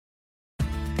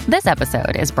This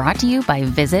episode is brought to you by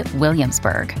Visit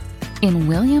Williamsburg. In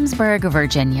Williamsburg,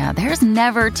 Virginia, there's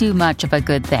never too much of a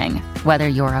good thing. Whether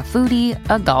you're a foodie,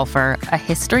 a golfer, a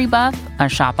history buff, a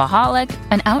shopaholic,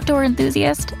 an outdoor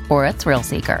enthusiast, or a thrill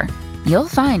seeker, you'll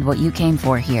find what you came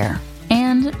for here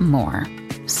and more.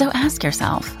 So ask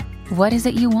yourself, what is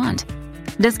it you want?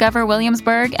 Discover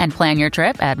Williamsburg and plan your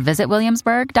trip at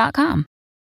visitwilliamsburg.com.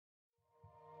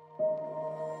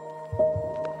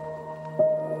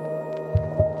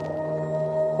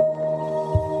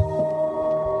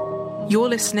 You're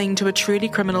listening to a Truly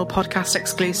Criminal podcast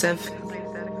exclusive.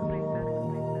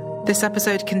 This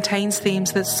episode contains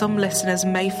themes that some listeners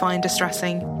may find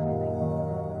distressing.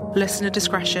 Listener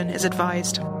discretion is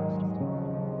advised.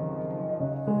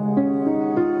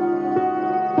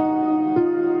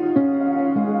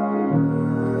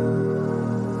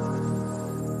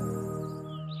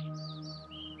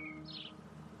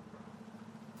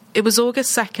 It was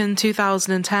August 2nd,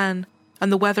 2010.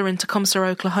 And the weather in Tecumseh,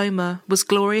 Oklahoma, was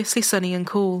gloriously sunny and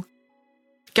cool.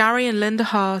 Gary and Linda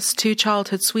Haas, two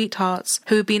childhood sweethearts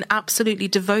who had been absolutely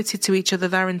devoted to each other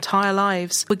their entire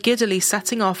lives, were giddily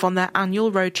setting off on their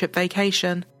annual road trip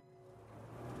vacation.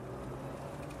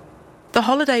 The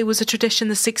holiday was a tradition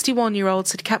the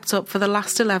 61-year-olds had kept up for the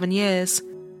last 11 years.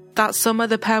 That summer,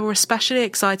 the pair were especially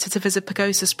excited to visit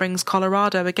Pagosa Springs,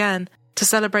 Colorado again, to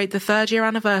celebrate the third-year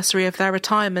anniversary of their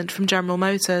retirement from General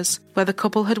Motors, where the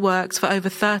couple had worked for over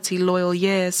 30 loyal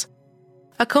years.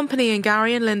 Accompanying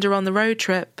Gary and Linda on the road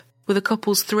trip were the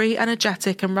couple's three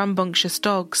energetic and rambunctious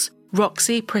dogs,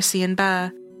 Roxy, Prissy and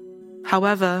Bear.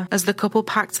 However, as the couple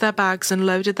packed their bags and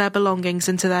loaded their belongings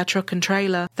into their truck and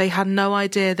trailer, they had no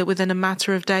idea that within a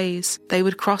matter of days, they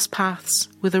would cross paths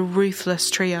with a ruthless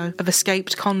trio of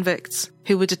escaped convicts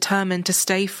who were determined to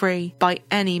stay free by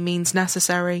any means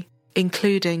necessary,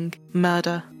 including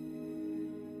murder.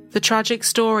 The tragic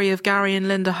story of Gary and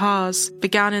Linda Haas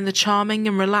began in the charming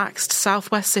and relaxed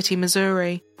Southwest City,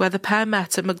 Missouri, where the pair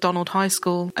met at McDonald High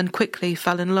School and quickly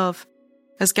fell in love.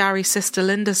 As Gary's sister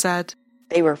Linda said,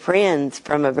 they were friends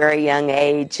from a very young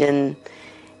age, and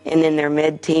in their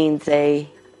mid-teens they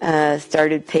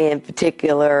started paying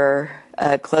particular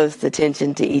close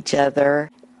attention to each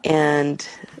other and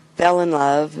fell in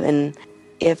love. And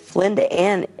if Linda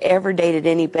Ann ever dated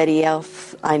anybody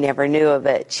else, I never knew of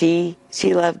it. She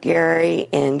loved Gary,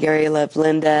 and Gary loved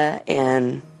Linda,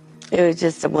 and it was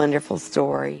just a wonderful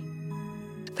story.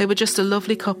 They were just a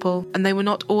lovely couple, and they were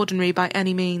not ordinary by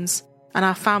any means, and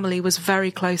our family was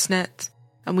very close-knit,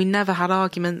 and we never had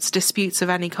arguments, disputes of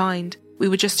any kind. We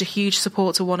were just a huge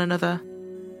support to one another.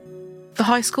 The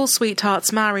high school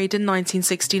sweethearts married in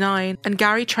 1969, and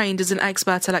Gary trained as an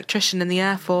expert electrician in the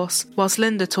Air Force, whilst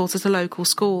Linda taught at a local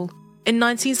school. In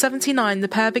 1979, the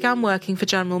pair began working for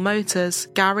General Motors,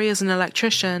 Gary as an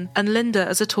electrician, and Linda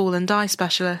as a tool and die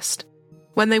specialist.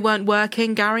 When they weren't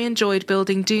working, Gary enjoyed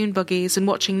building dune buggies and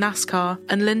watching NASCAR,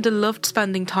 and Linda loved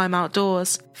spending time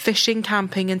outdoors, fishing,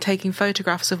 camping, and taking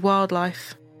photographs of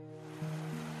wildlife.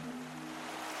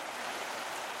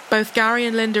 Both Gary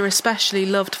and Linda especially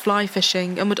loved fly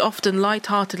fishing and would often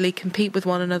light-heartedly compete with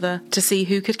one another to see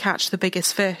who could catch the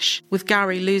biggest fish, with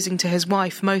Gary losing to his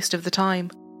wife most of the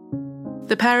time.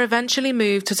 The pair eventually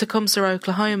moved to Tecumseh,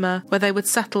 Oklahoma, where they would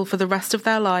settle for the rest of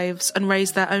their lives and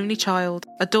raise their only child,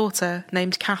 a daughter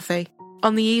named Kathy.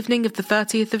 On the evening of the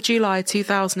 30th of July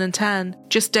 2010,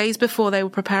 just days before they were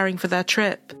preparing for their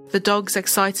trip, the dogs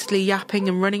excitedly yapping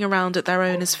and running around at their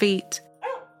owner's feet,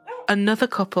 another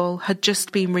couple had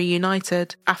just been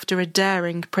reunited after a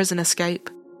daring prison escape.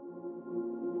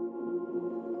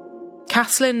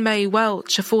 Kathleen Mae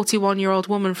Welch, a 41-year-old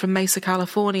woman from Mesa,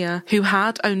 California, who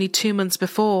had, only 2 months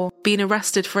before, been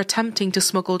arrested for attempting to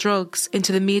smuggle drugs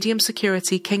into the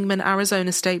medium-security Kingman,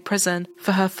 Arizona State Prison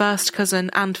for her first cousin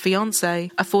and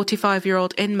fiancé, a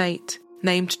 45-year-old inmate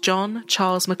named John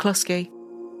Charles McCluskey.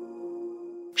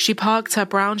 She parked her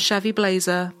brown Chevy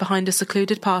Blazer behind a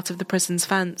secluded part of the prison's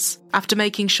fence. After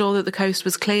making sure that the coast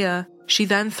was clear, she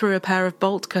then threw a pair of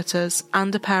bolt cutters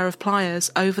and a pair of pliers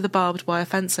over the barbed wire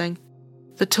fencing.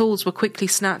 The tools were quickly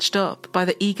snatched up by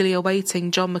the eagerly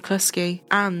awaiting John McCluskey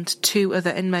and 2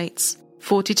 other inmates,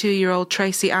 42-year-old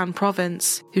Tracy Ann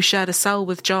Province, who shared a cell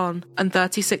with John, and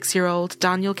 36-year-old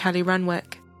Daniel Kelly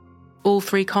Renwick. All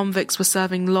 3 convicts were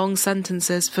serving long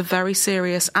sentences for very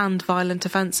serious and violent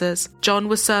offences. John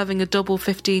was serving a double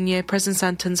 15-year prison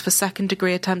sentence for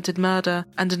second-degree attempted murder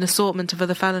and an assortment of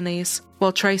other felonies,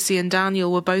 while Tracy and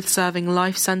Daniel were both serving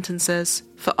life sentences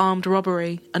for armed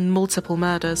robbery and multiple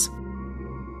murders.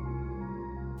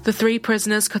 The 3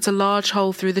 prisoners cut a large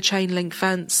hole through the chain-link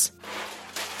fence,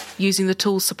 using the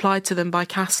tools supplied to them by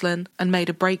Caslin, and made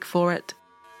a break for it.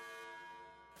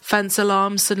 Fence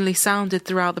alarms suddenly sounded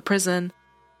throughout the prison.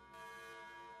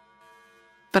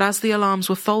 But as the alarms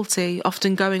were faulty,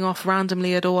 often going off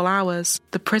randomly at all hours,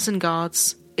 the prison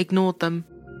guards ignored them.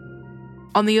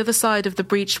 On the other side of the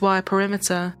breached wire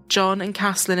perimeter, John and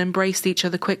Caslin embraced each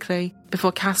other quickly,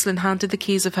 before Caslin handed the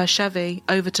keys of her Chevy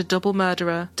over to double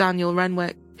murderer Daniel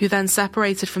Renwick, who then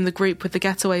separated from the group with the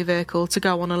getaway vehicle to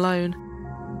go on alone.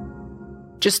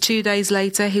 Just 2 days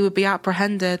later, he would be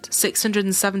apprehended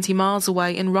 670 miles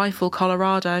away in Rifle,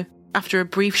 Colorado, after a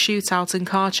brief shootout and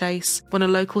car chase when a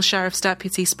local sheriff's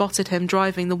deputy spotted him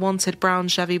driving the wanted brown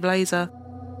Chevy Blazer.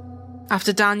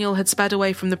 After Daniel had sped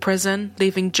away from the prison,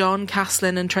 leaving John,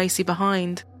 Caslin and Tracy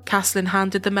behind, Caslin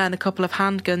handed the men a couple of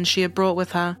handguns she had brought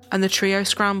with her, and the trio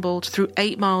scrambled through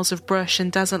 8 miles of brush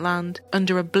and desert land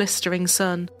under a blistering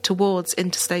sun towards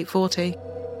Interstate 40.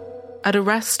 At a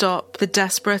rest stop, the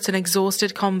desperate and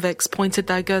exhausted convicts pointed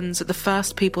their guns at the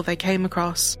first people they came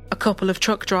across, a couple of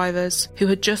truck drivers who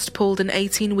had just pulled an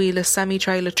 18-wheeler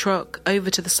semi-trailer truck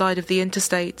over to the side of the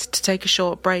interstate to take a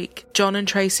short break. John and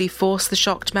Tracy forced the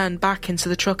shocked men back into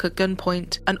the truck at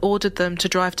gunpoint and ordered them to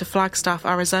drive to Flagstaff,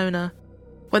 Arizona.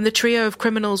 When the trio of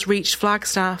criminals reached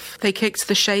Flagstaff, they kicked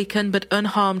the shaken but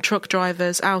unharmed truck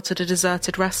drivers out at a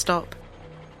deserted rest stop.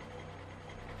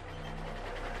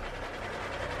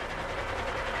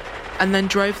 And then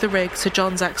drove the rig to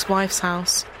John's ex-wife's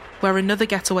house, where another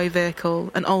getaway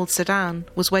vehicle, an old sedan,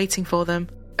 was waiting for them.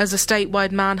 As a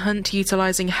statewide manhunt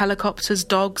utilising helicopters,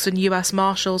 dogs and US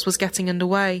Marshals was getting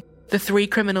underway, the 3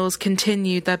 criminals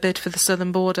continued their bid for the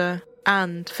southern border,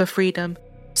 and for freedom,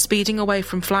 speeding away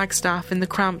from Flagstaff in the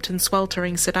cramped and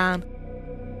sweltering sedan.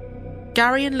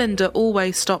 Gary and Linda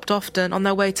always stopped often on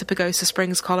their way to Pagosa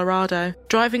Springs, Colorado.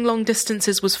 Driving long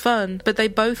distances was fun, but they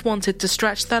both wanted to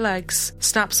stretch their legs,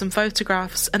 snap some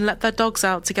photographs, and let their dogs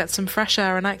out to get some fresh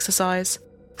air and exercise.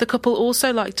 The couple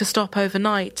also liked to stop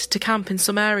overnight to camp in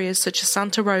some areas such as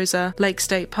Santa Rosa, Lake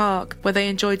State Park, where they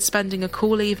enjoyed spending a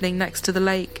cool evening next to the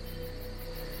lake,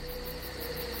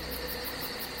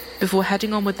 before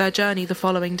heading on with their journey the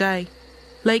following day.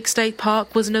 Lake State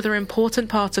Park was another important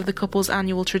part of the couple's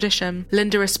annual tradition.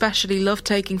 Linda especially loved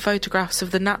taking photographs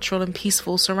of the natural and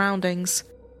peaceful surroundings.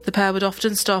 The pair would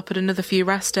often stop at another few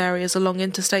rest areas along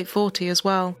Interstate 40 as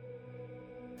well.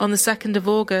 On the 2nd of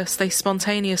August, they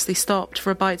spontaneously stopped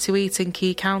for a bite to eat in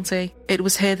Key County. It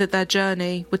was here that their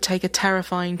journey would take a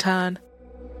terrifying turn.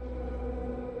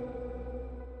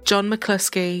 John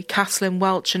McCluskey, Caslin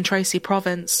Welch and Tracy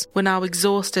Province were now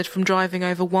exhausted from driving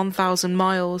over 1,000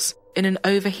 miles in an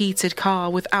overheated car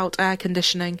without air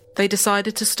conditioning. They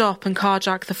decided to stop and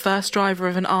carjack the first driver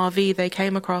of an RV they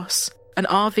came across. An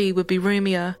RV would be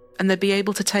roomier, and they'd be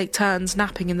able to take turns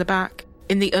napping in the back.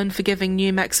 In the unforgiving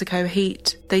New Mexico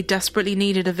heat, they desperately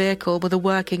needed a vehicle with a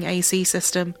working AC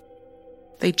system.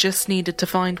 They just needed to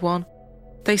find one.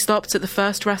 They stopped at the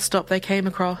first rest stop they came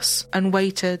across and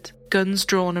waited, guns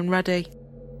drawn and ready.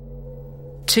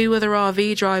 2 other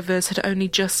RV drivers had only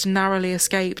just narrowly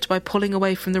escaped by pulling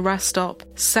away from the rest stop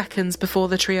seconds before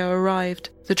the trio arrived,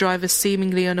 the drivers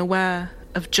seemingly unaware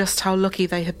of just how lucky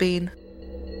they had been.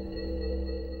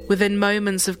 Within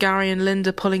moments of Gary and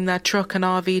Linda pulling their truck and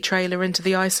RV trailer into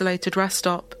the isolated rest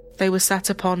stop, they were set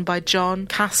upon by John,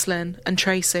 Caslin and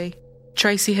Tracy.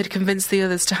 Tracy had convinced the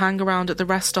others to hang around at the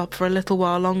rest stop for a little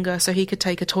while longer so he could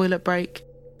take a toilet break.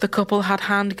 The couple had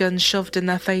handguns shoved in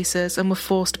their faces and were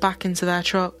forced back into their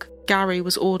truck. Gary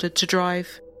was ordered to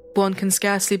drive. One can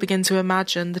scarcely begin to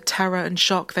imagine the terror and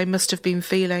shock they must have been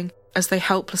feeling as they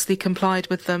helplessly complied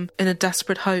with them in a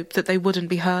desperate hope that they wouldn't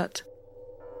be hurt.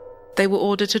 They were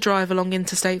ordered to drive along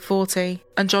Interstate 40,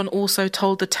 and John also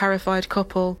told the terrified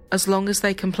couple as long as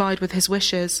they complied with his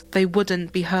wishes, they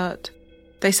wouldn't be hurt.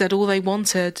 They said all they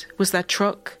wanted was their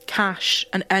truck, cash,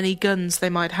 and any guns they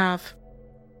might have.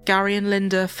 Gary and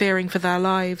Linda, fearing for their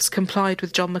lives, complied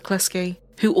with John McCluskey,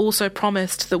 who also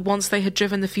promised that once they had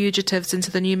driven the fugitives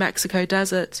into the New Mexico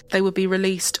desert, they would be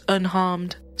released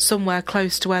unharmed, somewhere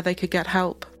close to where they could get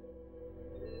help.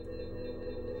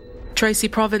 Tracy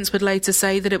Province would later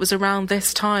say that it was around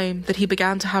this time that he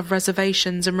began to have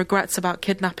reservations and regrets about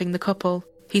kidnapping the couple.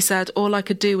 He said, "All I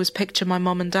could do was picture my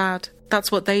mom and dad.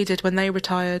 That's what they did when they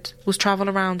retired, was travel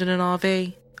around in an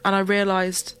RV. And I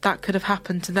realised that could have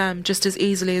happened to them just as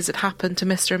easily as it happened to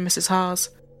Mr. and Mrs. Haas."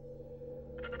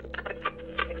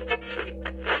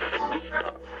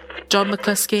 John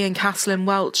McCluskey and Caslin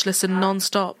Welch listened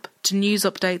non-stop to news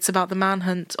updates about the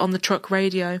manhunt on the truck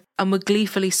radio and were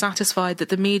gleefully satisfied that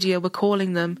the media were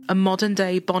calling them a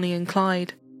modern-day Bonnie and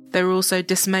Clyde. They were also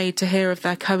dismayed to hear of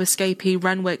their co-escapee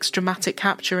Renwick's dramatic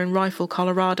capture in Rifle,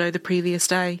 Colorado the previous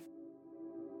day.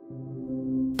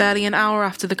 Barely an hour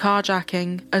after the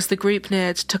carjacking, as the group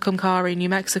neared Tucumcari, New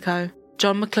Mexico,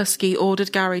 John McCluskey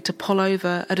ordered Gary to pull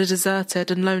over at a deserted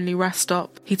and lonely rest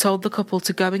stop. He told the couple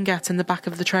to go and get in the back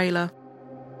of the trailer.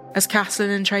 As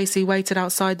Caslin and Tracy waited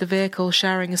outside the vehicle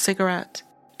sharing a cigarette,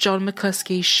 John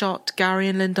McCluskey shot Gary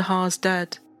and Linda Haas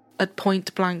dead at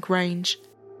point-blank range,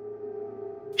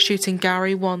 shooting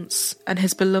Gary once and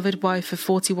his beloved wife of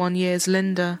 41 years,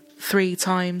 Linda, 3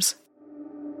 times.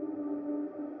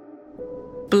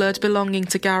 Blood belonging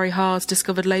to Gary Haas,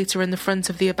 discovered later in the front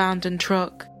of the abandoned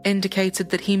truck, indicated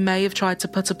that he may have tried to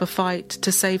put up a fight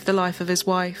to save the life of his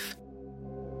wife.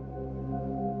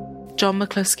 John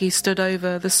McCluskey stood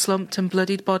over the slumped and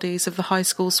bloodied bodies of the high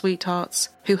school sweethearts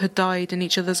who had died in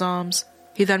each other's arms.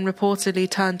 He then reportedly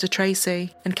turned to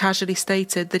Tracy and casually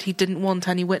stated that he didn't want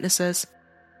any witnesses.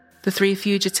 The 3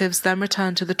 fugitives then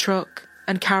returned to the truck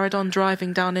and carried on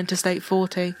driving down Interstate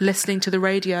 40, listening to the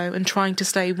radio and trying to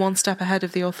stay one step ahead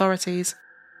of the authorities.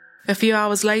 A few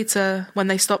hours later, when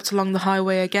they stopped along the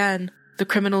highway again, the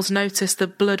criminals noticed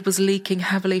that blood was leaking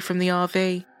heavily from the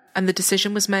RV, and the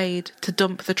decision was made to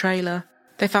dump the trailer.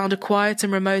 They found a quiet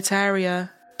and remote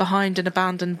area behind an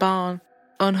abandoned barn,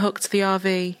 unhooked the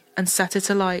RV, and set it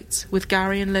alight, with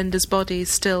Gary and Linda's bodies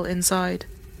still inside.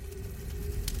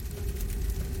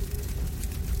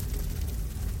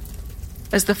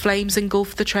 As the flames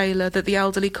engulfed the trailer that the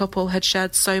elderly couple had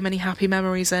shared so many happy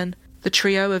memories in, the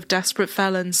trio of desperate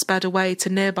felons sped away to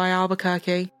nearby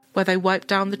Albuquerque, where they wiped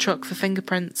down the truck for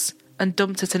fingerprints and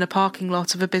dumped it in a parking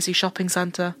lot of a busy shopping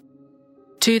centre.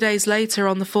 2 days later,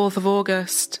 on the 4th of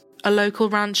August, a local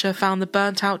rancher found the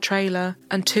burnt-out trailer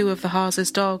and 2 of the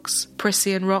Haas' dogs,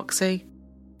 Prissy and Roxy.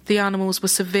 The animals were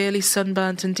severely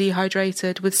sunburnt and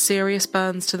dehydrated, with serious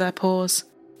burns to their paws.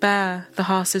 Bear, the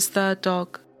Haas' 3rd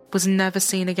dog, was never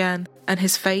seen again, and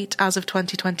his fate as of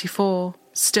 2024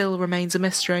 still remains a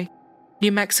mystery.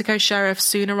 New Mexico sheriff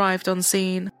soon arrived on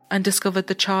scene and discovered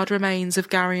the charred remains of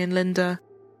Gary and Linda.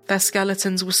 Their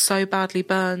skeletons were so badly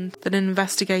burned that an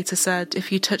investigator said if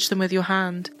you touched them with your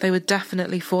hand, they would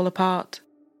definitely fall apart.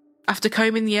 After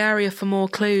combing the area for more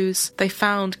clues, they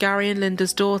found Gary and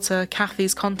Linda's daughter,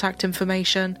 Kathy's contact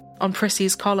information on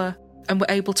Prissy's collar and were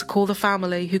able to call the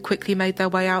family, who quickly made their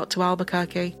way out to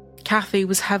Albuquerque. Kathy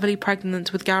was heavily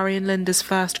pregnant with Gary and Linda's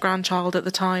first grandchild at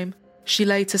the time. She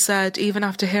later said, even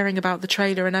after hearing about the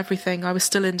trailer and everything, I was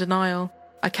still in denial.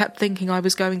 I kept thinking I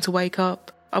was going to wake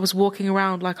up. I was walking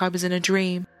around like I was in a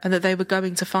dream and that they were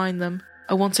going to find them.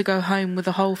 I want to go home with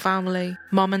the whole family,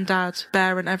 Mom and Dad,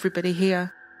 Bear and everybody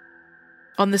here.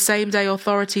 On the same day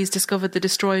authorities discovered the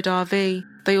destroyed RV,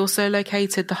 they also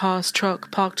located the Haas truck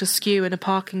parked askew in a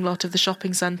parking lot of the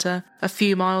shopping centre a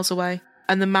few miles away,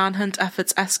 and the manhunt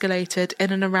efforts escalated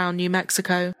in and around New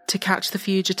Mexico to catch the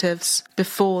fugitives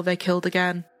before they killed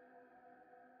again.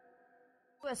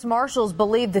 U.S. Marshals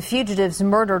believe the fugitives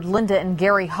murdered Linda and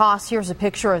Gary Haas. Here's a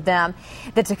picture of them.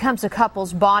 The Tecumseh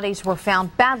couple's bodies were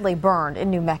found badly burned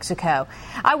in New Mexico.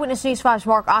 Eyewitness News 5's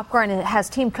Mark Opgren has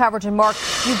team coverage. And Mark,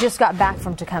 you just got back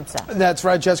from Tecumseh. That's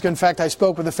right, Jessica. In fact, I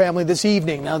spoke with the family this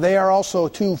evening. Now, they are also,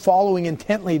 too, following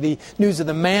intently the news of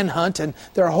the manhunt, and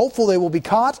they're hopeful they will be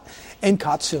caught and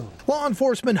caught soon. Law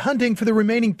enforcement hunting for the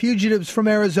remaining fugitives from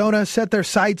Arizona set their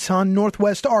sights on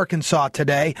northwest Arkansas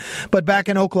today. But back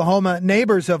in Oklahoma,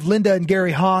 neighbors of Linda and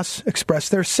Gary Haas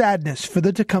expressed their sadness for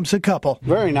the Tecumseh couple.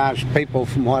 Very nice people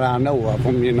from what I know of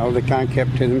them. You know, they kind of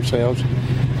kept to themselves.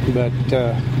 But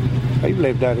they've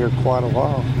lived out here quite a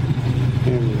while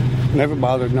and never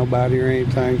bothered nobody or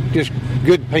anything. Just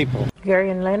good people.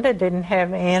 Gary and Linda didn't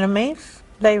have enemies.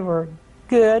 They were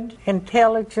good,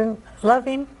 intelligent,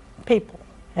 loving people.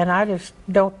 And I just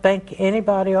don't think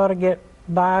anybody ought to get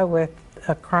by with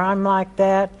a crime like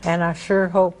that. And I sure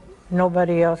hope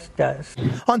nobody else does.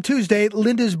 On Tuesday,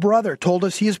 Linda's brother told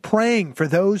us he is praying for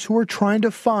those who are trying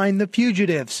to find the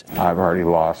fugitives. I've already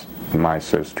lost my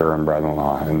sister and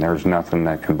brother-in-law, and there's nothing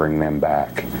that can bring them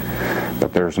back.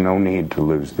 But there's no need to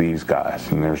lose these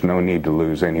guys, and there's no need to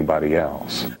lose anybody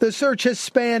else. The search has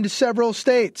spanned several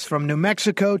states, from New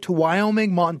Mexico to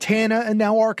Wyoming, Montana, and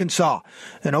now Arkansas.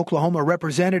 An Oklahoma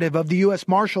representative of the U.S.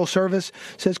 Marshal Service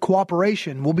says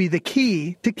cooperation will be the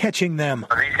key to catching them.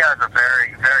 These guys are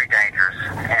very, very dangerous,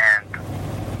 and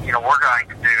we're going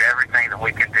to do everything that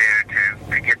we can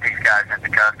do to get these guys into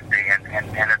custody, and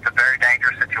it's a very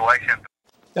dangerous situation.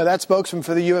 Now, that spokesman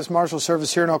for the U.S. Marshal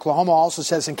Service here in Oklahoma also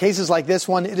says in cases like this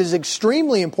one, it is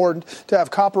extremely important to have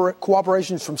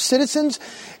cooperation from citizens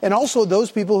and also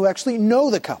those people who actually know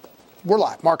the couple. We're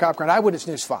live. Mark Opgren, Eyewitness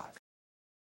News 5.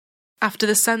 After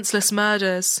the senseless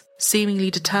murders,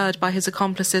 seemingly deterred by his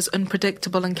accomplices'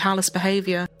 unpredictable and callous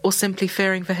behaviour, or simply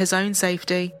fearing for his own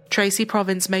safety, Tracy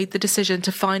Province made the decision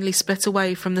to finally split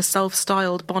away from the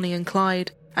self-styled Bonnie and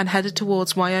Clyde and headed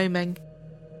towards Wyoming.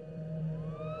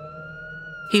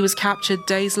 He was captured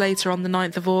days later on the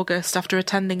 9th of August after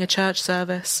attending a church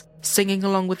service, singing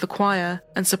along with the choir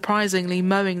and surprisingly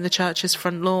mowing the church's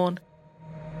front lawn.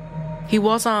 He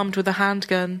was armed with a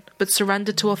handgun, but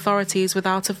surrendered to authorities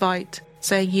without a fight,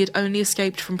 saying he had only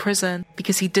escaped from prison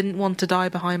because he didn't want to die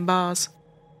behind bars.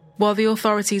 While the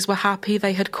authorities were happy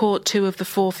they had caught 2 of the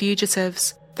 4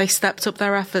 fugitives, they stepped up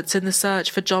their efforts in the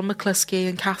search for John McCluskey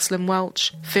and Kathleen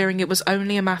Welch, fearing it was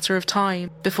only a matter of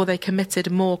time before they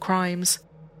committed more crimes.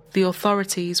 The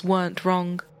authorities weren't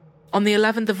wrong. On the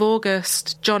 11th of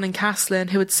August, John and Kathleen,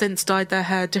 who had since dyed their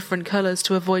hair different colours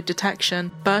to avoid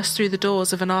detection, burst through the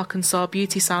doors of an Arkansas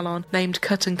beauty salon named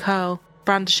Cut and Curl,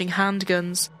 brandishing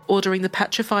handguns, ordering the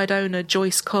petrified owner,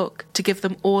 Joyce Cook, to give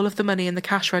them all of the money in the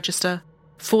cash register.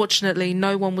 Fortunately,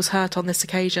 no one was hurt on this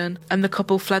occasion, and the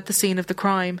couple fled the scene of the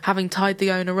crime, having tied the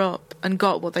owner up and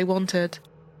got what they wanted.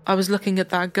 "I was looking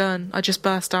at that gun, I just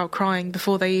burst out crying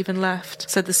before they even left,"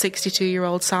 said the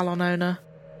 62-year-old salon owner.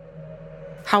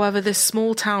 However, this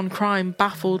small-town crime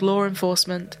baffled law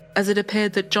enforcement, as it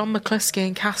appeared that John McCluskey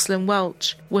and Kathleen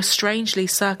Welch were strangely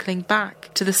circling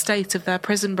back to the state of their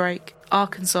prison break,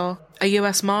 Arkansas. A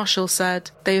U.S. Marshal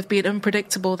said they have been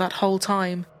unpredictable that whole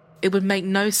time. It would make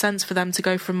no sense for them to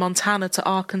go from Montana to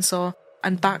Arkansas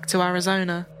and back to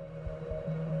Arizona.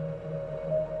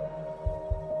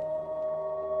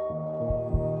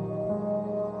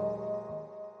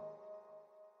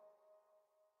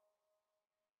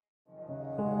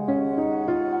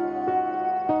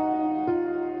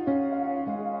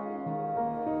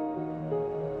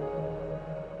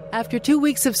 After 2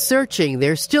 weeks of searching,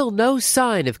 there's still no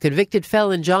sign of convicted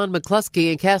felon John McCluskey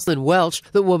and Kathleen Welch,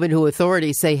 the woman who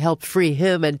authorities say helped free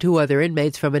him and 2 other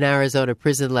inmates from an Arizona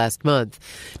prison last month.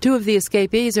 2 of the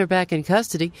escapees are back in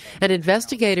custody, and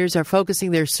investigators are focusing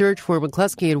their search for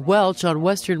McCluskey and Welch on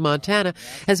western Montana,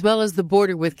 as well as the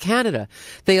border with Canada.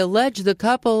 They allege the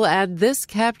couple and this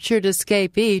captured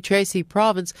escapee, Tracy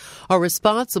Province, are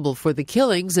responsible for the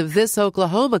killings of this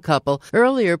Oklahoma couple.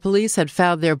 Earlier, police had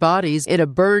found their bodies in a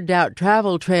burned-out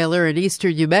travel trailer in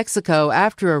eastern New Mexico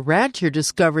after a rancher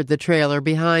discovered the trailer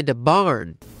behind a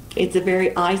barn. It's a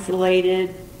very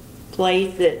isolated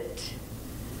place that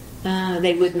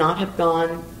they would not have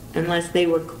gone unless they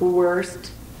were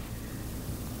coerced.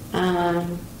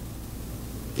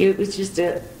 It was just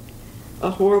a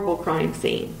horrible crime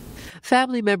scene.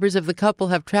 Family members of the couple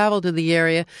have traveled to the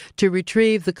area to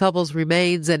retrieve the couple's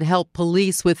remains and help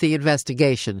police with the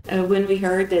investigation. When we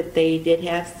heard that they did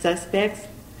have suspects,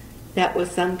 that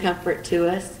was some comfort to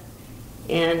us,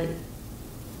 and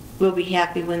we'll be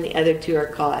happy when the other 2 are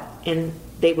caught, and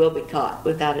they will be caught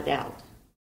without a doubt.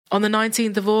 On the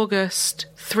 19th of August,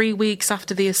 3 weeks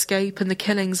after the escape and the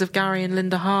killings of Gary and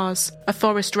Linda Haas, a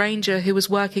forest ranger who was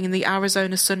working in the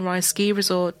Arizona Sunrise Ski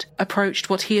Resort approached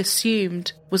what he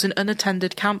assumed was an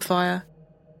unattended campfire.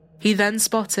 He then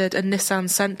spotted a Nissan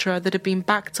Sentra that had been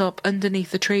backed up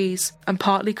underneath the trees and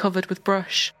partly covered with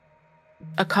brush.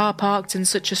 A car parked in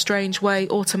such a strange way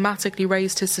automatically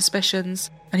raised his suspicions,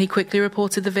 and he quickly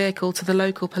reported the vehicle to the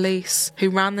local police,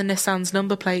 who ran the Nissan's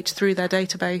number plate through their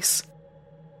database.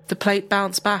 The plate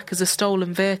bounced back as a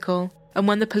stolen vehicle, and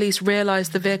when the police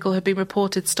realised the vehicle had been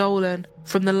reported stolen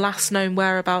from the last known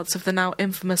whereabouts of the now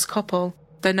infamous couple,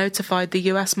 they notified the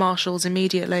US Marshals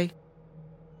immediately.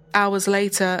 Hours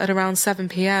later, at around 7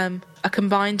 p.m, a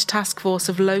combined task force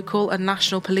of local and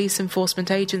national police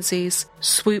enforcement agencies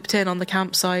swooped in on the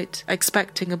campsite,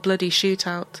 expecting a bloody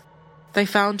shootout. They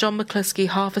found John McCluskey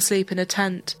half asleep in a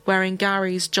tent, wearing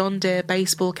Gary's John Deere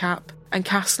baseball cap, and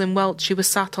Kathleen Welch, who was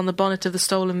sat on the bonnet of the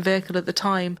stolen vehicle at the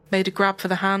time, made a grab for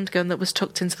the handgun that was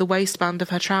tucked into the waistband of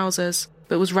her trousers,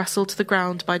 but was wrestled to the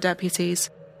ground by deputies.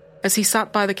 As he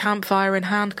sat by the campfire in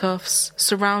handcuffs,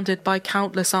 surrounded by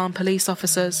countless armed police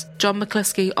officers, John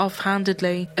McCluskey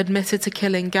offhandedly admitted to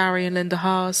killing Gary and Linda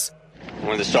Haas.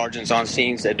 One of the sergeants on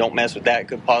scene said, "Don't mess with that,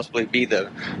 could possibly be the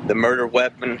murder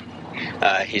weapon."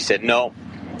 He said, "No,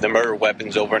 the murder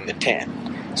weapon's over in the tent."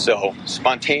 So,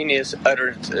 spontaneous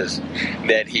utterances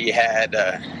that he had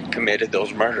committed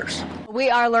those murders. We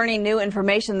are learning new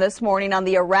information this morning on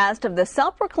the arrest of the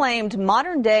self-proclaimed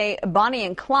modern-day Bonnie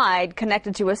and Clyde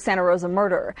connected to a Santa Rosa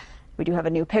murder. We do have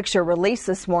a new picture released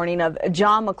this morning of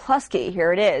John McCluskey.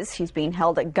 Here it is. He's being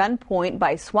held at gunpoint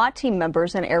by SWAT team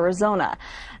members in Arizona.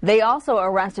 They also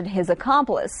arrested his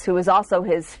accomplice, who is also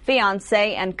his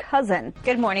fiancée and cousin.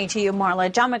 Good morning to you,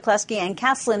 Marla. John McCluskey and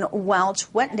Kathleen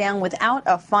Welch went down without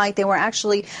a fight. They were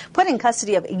actually put in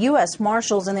custody of U.S.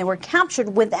 Marshals, and they were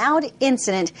captured without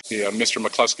incident. Mr.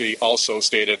 McCluskey also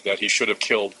stated that he should have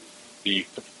killed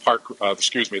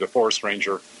the forest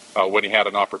ranger when he had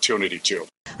an opportunity to.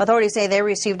 Authorities say they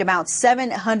received about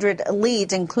 700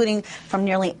 leads, including from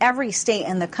nearly every state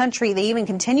in the country. They even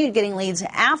continued getting leads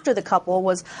after the couple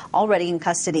was already in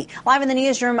custody. Live in the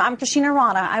newsroom, I'm Christina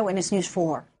Rada, Eyewitness News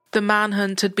 4. The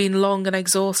manhunt had been long and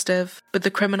exhaustive, but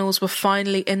the criminals were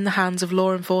finally in the hands of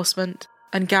law enforcement,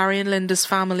 and Gary and Linda's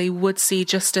family would see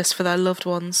justice for their loved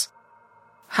ones.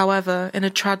 However, in a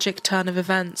tragic turn of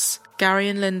events, Gary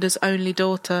and Linda's only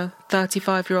daughter,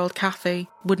 35-year-old Kathy,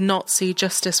 would not see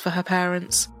justice for her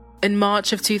parents. In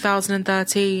March of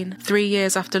 2013, 3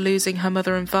 years after losing her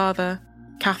mother and father,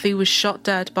 Kathy was shot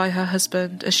dead by her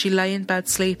husband as she lay in bed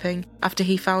sleeping after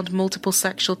he found multiple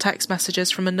sexual text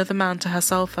messages from another man to her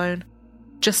cell phone.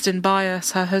 Justin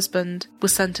Bias, her husband,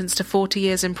 was sentenced to 40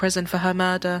 years in prison for her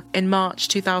murder in March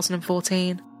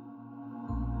 2014.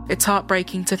 It's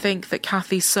heartbreaking to think that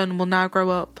Kathy's son will now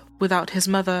grow up without his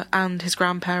mother and his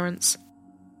grandparents.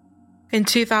 In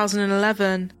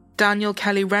 2011, Daniel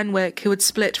Kelly Renwick, who had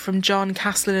split from John,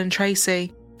 Caslin and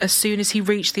Tracy as soon as he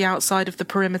reached the outside of the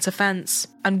perimeter fence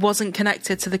and wasn't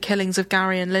connected to the killings of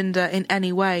Gary and Linda in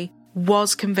any way,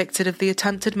 was convicted of the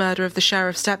attempted murder of the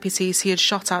sheriff's deputies he had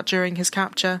shot at during his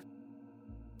capture.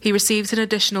 He received an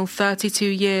additional 32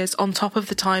 years on top of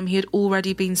the time he had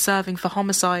already been serving for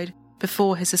homicide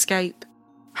before his escape.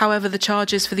 However, the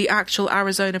charges for the actual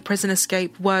Arizona prison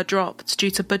escape were dropped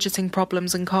due to budgeting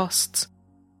problems and costs.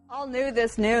 All new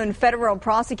this noon, federal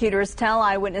prosecutors tell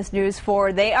Eyewitness News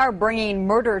 4 they are bringing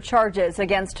murder charges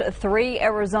against 3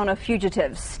 Arizona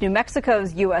fugitives. New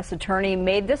Mexico's U.S. attorney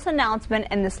made this announcement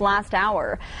in this last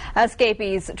hour.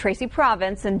 Escapees Tracy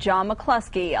Province and John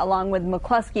McCluskey, along with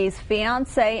McCluskey's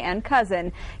fiancé and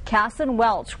cousin, Caslin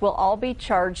Welch, will all be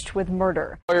charged with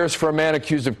murder. Lawyers for a man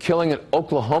accused of killing an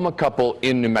Oklahoma couple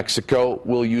in New Mexico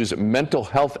will use mental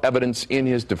health evidence in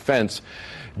his defense.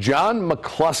 John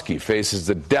McCluskey faces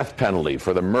the death penalty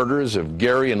for the murders of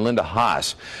Gary and Linda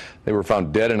Haas. They were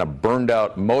found dead in a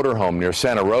burned-out motorhome near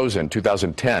Santa Rosa in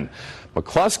 2010.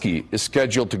 McCluskey is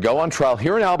scheduled to go on trial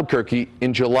here in Albuquerque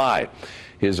in July.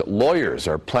 His lawyers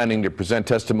are planning to present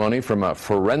testimony from a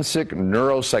forensic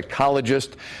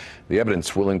neuropsychologist. The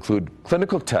evidence will include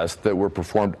clinical tests that were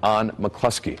performed on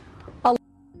McCluskey.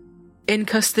 In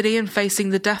custody and facing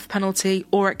the death penalty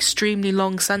or extremely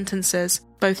long sentences,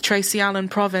 both Tracy Allen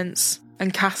Province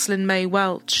and Caslin May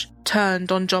Welch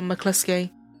turned on John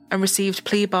McCluskey and received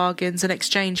plea bargains in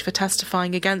exchange for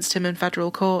testifying against him in federal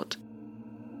court.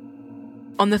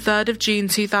 On the 3rd of June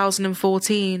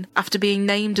 2014, after being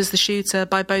named as the shooter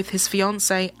by both his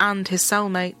fiancée and his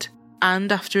cellmate,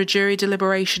 and after a jury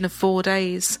deliberation of 4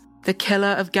 days, the killer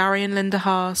of Gary and Linda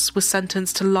Haas was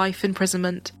sentenced to life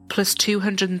imprisonment plus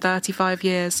 235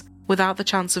 years without the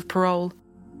chance of parole.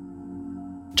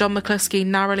 John McCluskey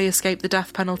narrowly escaped the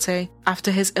death penalty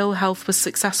after his ill health was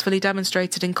successfully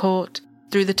demonstrated in court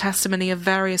through the testimony of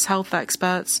various health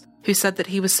experts who said that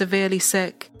he was severely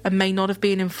sick and may not have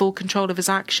been in full control of his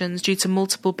actions due to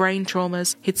multiple brain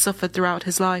traumas he'd suffered throughout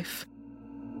his life.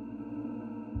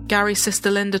 Gary's sister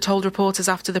Linda told reporters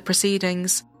after the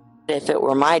proceedings, "If it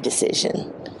were my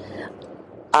decision,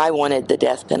 I wanted the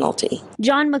death penalty."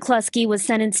 John McCluskey was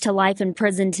sentenced to life in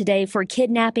prison today for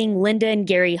kidnapping Linda and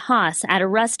Gary Haas at a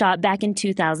rest stop back in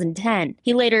 2010.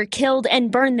 He later killed and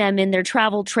burned them in their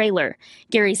travel trailer.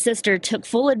 Gary's sister took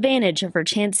full advantage of her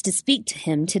chance to speak to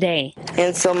him today.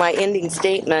 And so my ending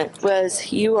statement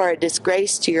was, "You are a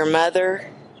disgrace to your mother,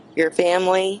 your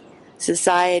family,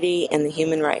 society, and the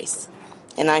human race."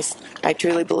 And I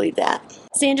truly believe that.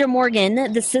 Sandra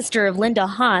Morgan, the sister of Linda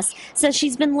Haas, says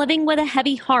she's been living with a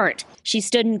heavy heart. She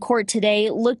stood in court today,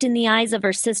 looked in the eyes of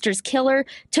her sister's killer,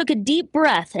 took a deep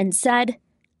breath, and said,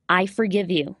 "I forgive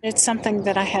you." It's something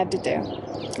that I had to do.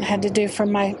 I had to do for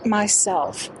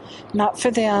myself, not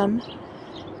for them.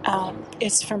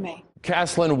 It's for me.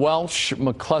 Caslin Welch,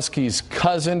 McCluskey's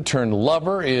cousin turned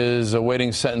lover, is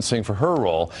awaiting sentencing for her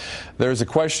role. There's a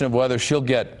question of whether she'll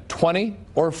get 20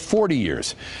 or 40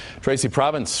 years. Tracy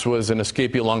Province was an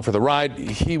escapee along for the ride.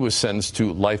 He was sentenced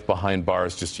to life behind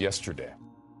bars just yesterday.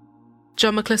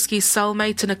 John McCluskey's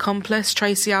cellmate and accomplice,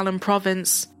 Tracy Allen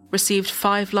Province, received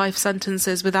 5 life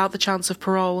sentences without the chance of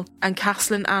parole, and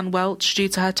Caslin Ann Welch, due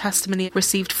to her testimony,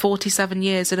 received 47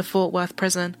 years in a Fort Worth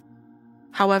prison.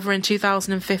 However, in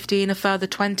 2015, a further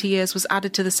 20 years was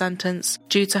added to the sentence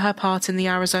due to her part in the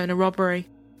Arizona robbery.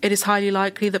 It is highly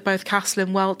likely that both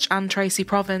Caslin Welch and Tracy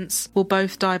Province will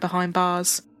both die behind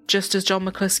bars, just as John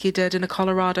McCluskey did in a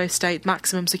Colorado state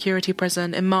maximum security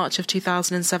prison in March of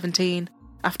 2017,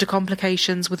 after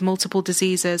complications with multiple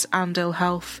diseases and ill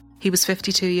health. He was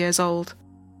 52 years old.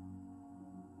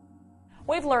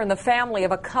 We've learned the family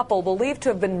of a couple believed to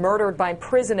have been murdered by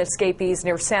prison escapees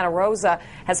near Santa Rosa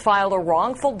has filed a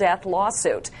wrongful death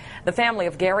lawsuit. The family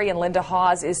of Gary and Linda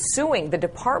Haas is suing the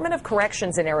Department of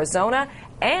Corrections in Arizona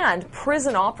and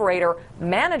Prison Operator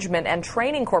Management and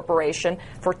Training Corporation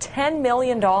for $10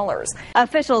 million.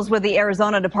 Officials with the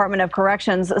Arizona Department of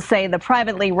Corrections say the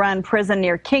privately run prison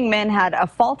near Kingman had a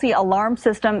faulty alarm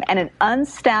system and an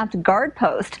unstaffed guard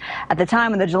post at the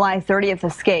time of the July 30th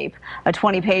escape. A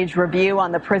 20-page review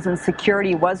on the prison's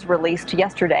security was released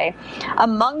yesterday.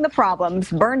 Among the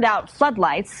problems, burned out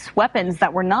floodlights, weapons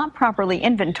that were not properly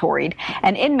inventoried,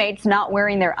 and inmates not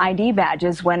wearing their ID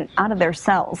badges when out of their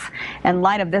cells. In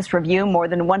light of this review, more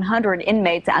than 100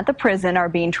 inmates at the prison are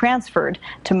being transferred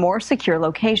to more secure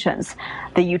locations.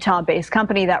 The Utah-based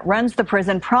company that runs the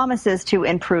prison promises to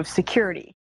improve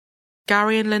security.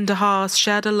 Gary and Linda Haas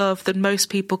shared a love that most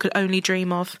people could only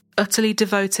dream of, utterly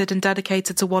devoted and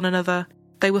dedicated to one another.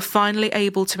 They were finally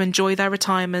able to enjoy their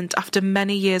retirement after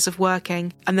many years of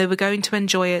working, and they were going to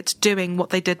enjoy it doing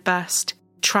what they did best,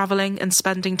 travelling and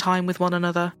spending time with one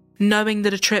another. Knowing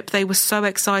that a trip they were so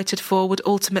excited for would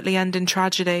ultimately end in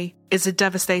tragedy is a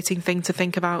devastating thing to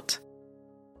think about.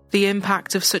 The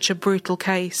impact of such a brutal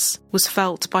case was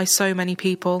felt by so many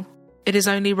people. It is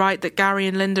only right that Gary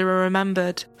and Linda are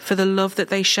remembered for the love that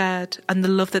they shared and the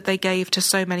love that they gave to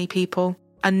so many people,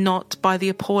 and not by the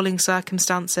appalling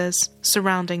circumstances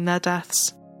surrounding their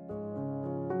deaths.